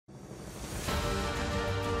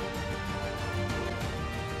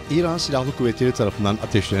İran Silahlı Kuvvetleri tarafından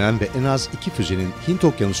ateşlenen ve en az 2 füzenin Hint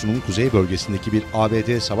Okyanusu'nun kuzey bölgesindeki bir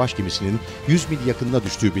ABD savaş gemisinin 100 mil yakınına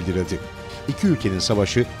düştüğü bildirildi. İki ülkenin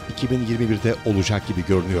savaşı 2021'de olacak gibi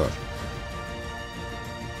görünüyor.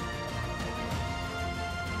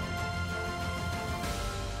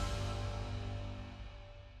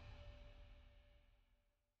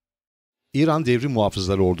 İran Devrim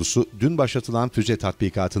Muhafızları Ordusu dün başlatılan füze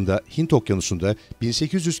tatbikatında Hint Okyanusu'nda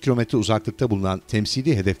 1800 kilometre uzaklıkta bulunan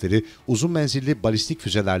temsili hedefleri uzun menzilli balistik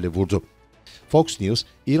füzelerle vurdu. Fox News,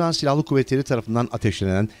 İran Silahlı Kuvvetleri tarafından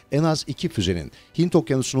ateşlenen en az 2 füzenin Hint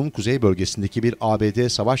Okyanusu'nun kuzey bölgesindeki bir ABD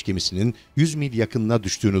savaş gemisinin 100 mil yakınına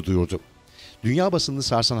düştüğünü duyurdu. Dünya basınını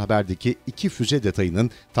sarsan haberdeki 2 füze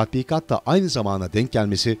detayının tatbikatta aynı zamana denk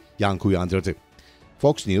gelmesi yankı uyandırdı.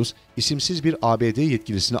 Fox News, isimsiz bir ABD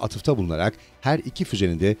yetkilisine atıfta bulunarak her iki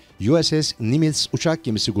füzenin de USS Nimitz uçak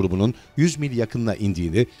gemisi grubunun 100 mil yakınına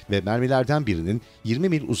indiğini ve mermilerden birinin 20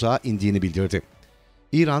 mil uzağa indiğini bildirdi.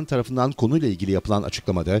 İran tarafından konuyla ilgili yapılan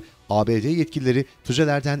açıklamada ABD yetkilileri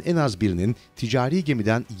füzelerden en az birinin ticari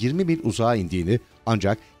gemiden 20 mil uzağa indiğini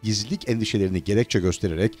ancak gizlilik endişelerini gerekçe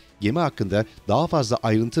göstererek gemi hakkında daha fazla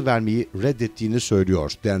ayrıntı vermeyi reddettiğini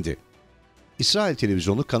söylüyor dendi. İsrail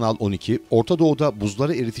televizyonu Kanal 12, Orta Doğu'da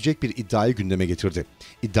buzları eritecek bir iddiayı gündeme getirdi.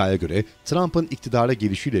 İddiaya göre Trump'ın iktidara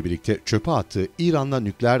gelişiyle birlikte çöpe attığı İran'la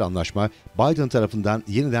nükleer anlaşma Biden tarafından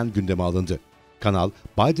yeniden gündeme alındı. Kanal,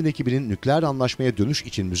 Biden ekibinin nükleer anlaşmaya dönüş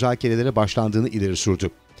için müzakerelere başlandığını ileri sürdü.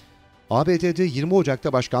 ABD'de 20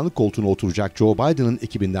 Ocak'ta başkanlık koltuğuna oturacak Joe Biden'ın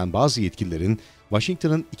ekibinden bazı yetkililerin,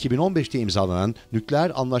 Washington'ın 2015'te imzalanan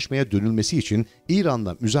nükleer anlaşmaya dönülmesi için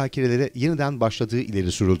İran'la müzakerelere yeniden başladığı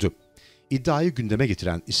ileri sürüldü. İddiayı gündeme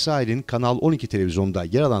getiren İsrail'in Kanal 12 televizyonunda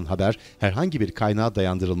yer alan haber herhangi bir kaynağa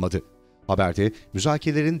dayandırılmadı. Haberde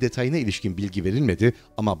müzakerelerin detayına ilişkin bilgi verilmedi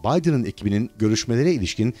ama Biden'ın ekibinin görüşmelere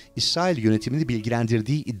ilişkin İsrail yönetimini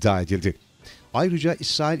bilgilendirdiği iddia edildi. Ayrıca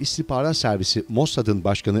İsrail İstihbarat Servisi Mossad'ın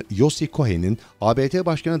başkanı Yossi Cohen'in ABD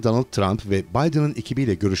Başkanı Donald Trump ve Biden'ın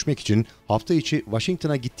ekibiyle görüşmek için hafta içi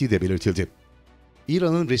Washington'a gittiği de belirtildi.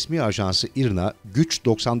 İran'ın resmi ajansı IRNA, Güç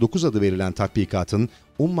 99 adı verilen tatbikatın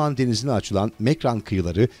Umman Denizi'ne açılan Mekran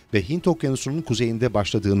kıyıları ve Hint Okyanusu'nun kuzeyinde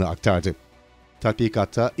başladığını aktardı.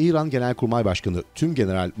 Tatbikatta İran Genelkurmay Başkanı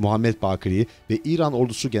Tümgeneral Muhammed Bakiri ve İran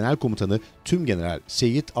Ordusu Genel Komutanı Tümgeneral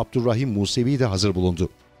Seyyid Abdurrahim Musevi de hazır bulundu.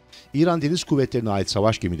 İran Deniz Kuvvetleri'ne ait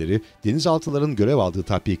savaş gemileri, denizaltıların görev aldığı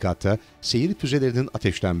tatbikatta seyir füzelerinin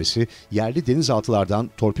ateşlenmesi, yerli denizaltılardan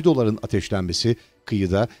torpidoların ateşlenmesi,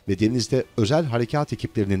 kıyıda ve denizde özel harekat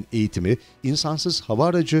ekiplerinin eğitimi, insansız hava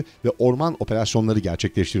aracı ve orman operasyonları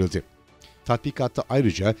gerçekleştirildi. Tatbikatta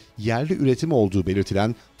ayrıca yerli üretimi olduğu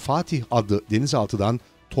belirtilen Fatih adlı denizaltıdan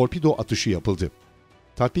torpido atışı yapıldı.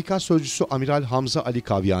 Tatbikat sözcüsü Amiral Hamza Ali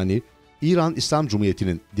Kavyani, İran İslam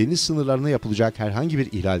Cumhuriyeti'nin deniz sınırlarına yapılacak herhangi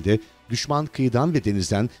bir ihlalde düşman kıyıdan ve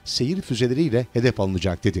denizden seyir füzeleriyle hedef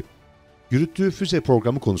alınacak dedi. Yürüttüğü füze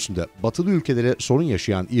programı konusunda batılı ülkelere sorun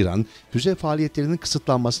yaşayan İran, füze faaliyetlerinin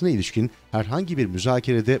kısıtlanmasına ilişkin herhangi bir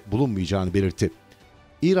müzakerede bulunmayacağını belirtti.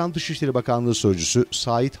 İran Dışişleri Bakanlığı Sözcüsü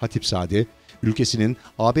Said Hatipzade, ülkesinin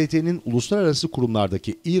ABD'nin uluslararası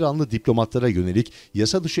kurumlardaki İranlı diplomatlara yönelik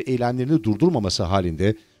yasa dışı eylemlerini durdurmaması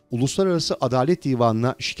halinde Uluslararası Adalet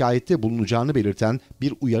Divanı'na şikayette bulunacağını belirten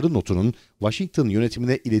bir uyarı notunun Washington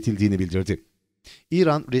yönetimine iletildiğini bildirdi.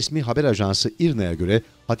 İran resmi haber ajansı IRNA'ya göre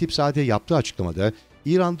Hatipzade yaptığı açıklamada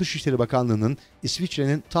İran Dışişleri Bakanlığı'nın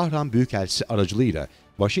İsviçre'nin Tahran Büyükelçisi aracılığıyla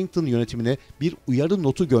Washington yönetimine bir uyarı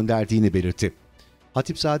notu gönderdiğini belirtti.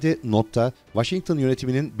 Hatipzade notta Washington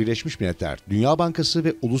yönetiminin Birleşmiş Milletler, Dünya Bankası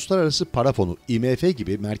ve Uluslararası Para Fonu IMF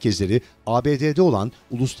gibi merkezleri ABD'de olan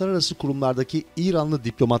uluslararası kurumlardaki İranlı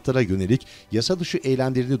diplomatlara yönelik yasa dışı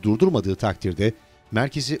eylemlerini durdurmadığı takdirde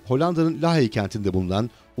merkezi Hollanda'nın Lahey kentinde bulunan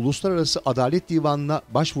Uluslararası Adalet Divanı'na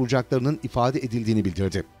başvuracaklarının ifade edildiğini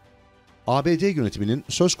bildirdi. ABD yönetiminin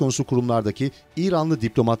söz konusu kurumlardaki İranlı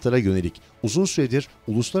diplomatlara yönelik uzun süredir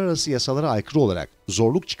uluslararası yasalara aykırı olarak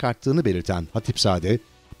zorluk çıkarttığını belirten Hatipzade,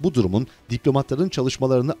 bu durumun diplomatların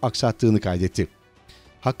çalışmalarını aksattığını kaydetti.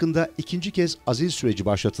 Hakkında ikinci kez azil süreci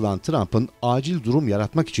başlatılan Trump'ın acil durum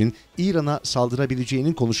yaratmak için İran'a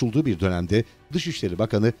saldırabileceğinin konuşulduğu bir dönemde Dışişleri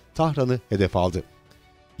Bakanı Tahran'ı hedef aldı.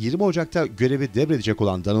 20 Ocak'ta görevi devredecek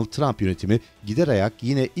olan Donald Trump yönetimi gider ayak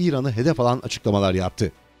yine İran'ı hedef alan açıklamalar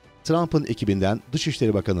yaptı. Trump'ın ekibinden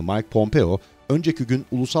Dışişleri Bakanı Mike Pompeo, önceki gün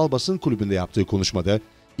Ulusal Basın Kulübü'nde yaptığı konuşmada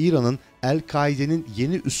İran'ın El-Kaide'nin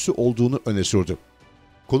yeni üssü olduğunu öne sürdü.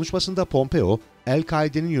 Konuşmasında Pompeo,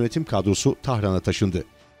 El-Kaide'nin yönetim kadrosu Tahran'a taşındı.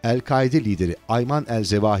 El-Kaide lideri Ayman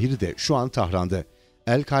el-Zevahiri de şu an Tahran'da.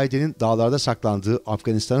 El-Kaide'nin dağlarda saklandığı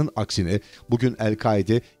Afganistan'ın aksine bugün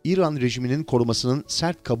El-Kaide, İran rejiminin korumasının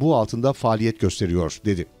sert kabuğu altında faaliyet gösteriyor,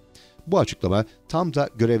 dedi. Bu açıklama tam da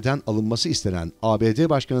görevden alınması istenen ABD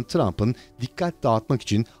Başkanı Trump'ın dikkat dağıtmak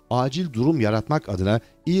için acil durum yaratmak adına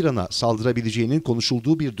İran'a saldırabileceğinin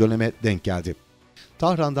konuşulduğu bir döneme denk geldi.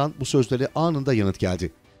 Tahran'dan bu sözlere anında yanıt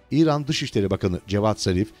geldi. İran Dışişleri Bakanı Cevat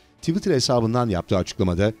Zarif, Twitter hesabından yaptığı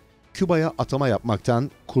açıklamada, Küba'ya atama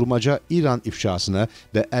yapmaktan kurmaca İran ifşasına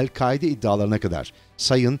ve El-Kaide iddialarına kadar,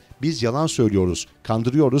 "Sayın, biz yalan söylüyoruz,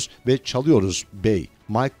 kandırıyoruz ve çalıyoruz Bey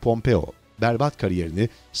Mike Pompeo, berbat kariyerini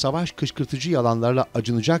savaş kışkırtıcı yalanlarla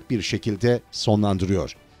acınacak bir şekilde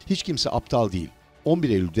sonlandırıyor. Hiç kimse aptal değil. 11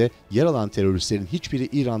 Eylül'de yer alan teröristlerin hiçbiri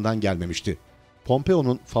İran'dan gelmemişti.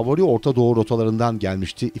 Pompeo'nun favori Orta Doğu rotalarından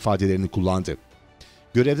gelmişti" ifadelerini kullandı.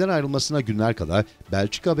 Görevden ayrılmasına günler kala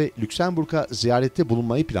Belçika ve Lüksemburg'a ziyarette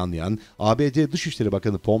bulunmayı planlayan ABD Dışişleri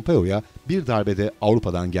Bakanı Pompeo'ya bir darbede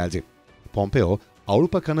Avrupa'dan geldi. Pompeo,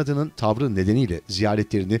 Avrupa kanadının tavrı nedeniyle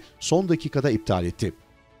ziyaretlerini son dakikada iptal etti.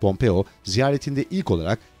 Pompeo, ziyaretinde ilk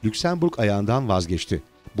olarak Lüksemburg ayağından vazgeçti.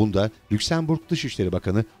 Bunda Lüksemburg Dışişleri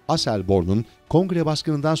Bakanı Asselborn'un kongre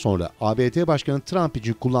baskınından sonra ABD Başkanı Trump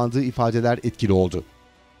için kullandığı ifadeler etkili oldu.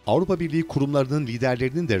 Avrupa Birliği kurumlarının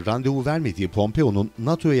liderlerinin de randevu vermediği Pompeo'nun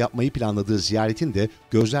NATO'ya yapmayı planladığı ziyaretin de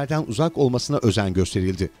gözlerden uzak olmasına özen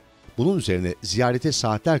gösterildi. Bunun üzerine ziyarete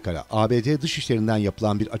saatler kala ABD Dışişleri'nden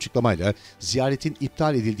yapılan bir açıklamayla ziyaretin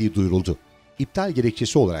iptal edildiği duyuruldu. İptal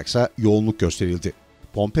gerekçesi olaraksa yoğunluk gösterildi.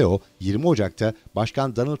 Pompeo, 20 Ocak'ta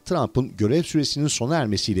Başkan Donald Trump'ın görev süresinin sona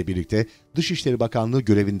ermesiyle birlikte Dışişleri Bakanlığı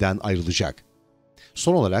görevinden ayrılacak.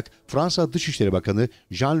 Son olarak Fransa Dışişleri Bakanı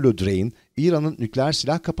Jean Le Drian'in İran'ın nükleer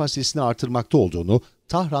silah kapasitesini artırmakta olduğunu,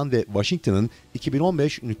 Tahran ve Washington'ın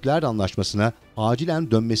 2015 nükleer anlaşmasına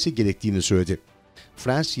acilen dönmesi gerektiğini söyledi.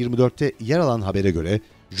 France 24'te yer alan habere göre,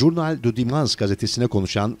 Journal du Dimanche gazetesine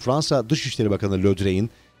konuşan Fransa Dışişleri Bakanı Le Drian,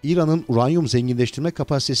 İran'ın uranyum zenginleştirme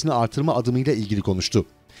kapasitesini artırma adımıyla ilgili konuştu.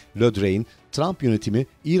 Le Drian, Trump yönetimi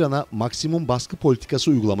İran'a maksimum baskı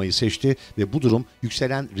politikası uygulamayı seçti ve bu durum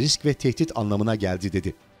yükselen risk ve tehdit anlamına geldi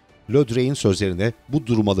dedi. Le Drian sözlerine "Bu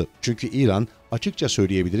durmalı çünkü İran, açıkça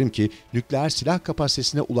söyleyebilirim ki nükleer silah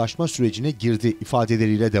kapasitesine ulaşma sürecine girdi"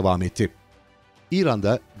 ifadeleriyle devam etti.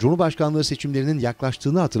 İran'da Cumhurbaşkanlığı seçimlerinin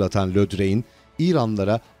yaklaştığını hatırlatan Le Drian,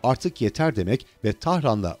 İranlılara artık yeter demek ve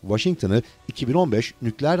Tahran'la Washington'ı 2015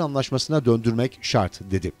 nükleer anlaşmasına döndürmek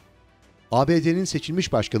şart dedi. ABD'nin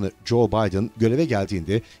seçilmiş başkanı Joe Biden göreve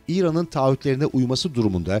geldiğinde İran'ın taahhütlerine uyması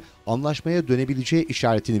durumunda anlaşmaya dönebileceği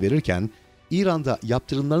işaretini verirken, İran'da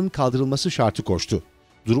yaptırımların kaldırılması şartı koştu.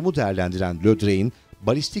 Durumu değerlendiren Le Drian,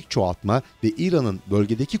 balistik çoğaltma ve İran'ın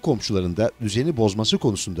bölgedeki komşularında düzeni bozması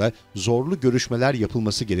konusunda zorlu görüşmeler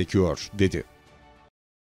yapılması gerekiyor dedi.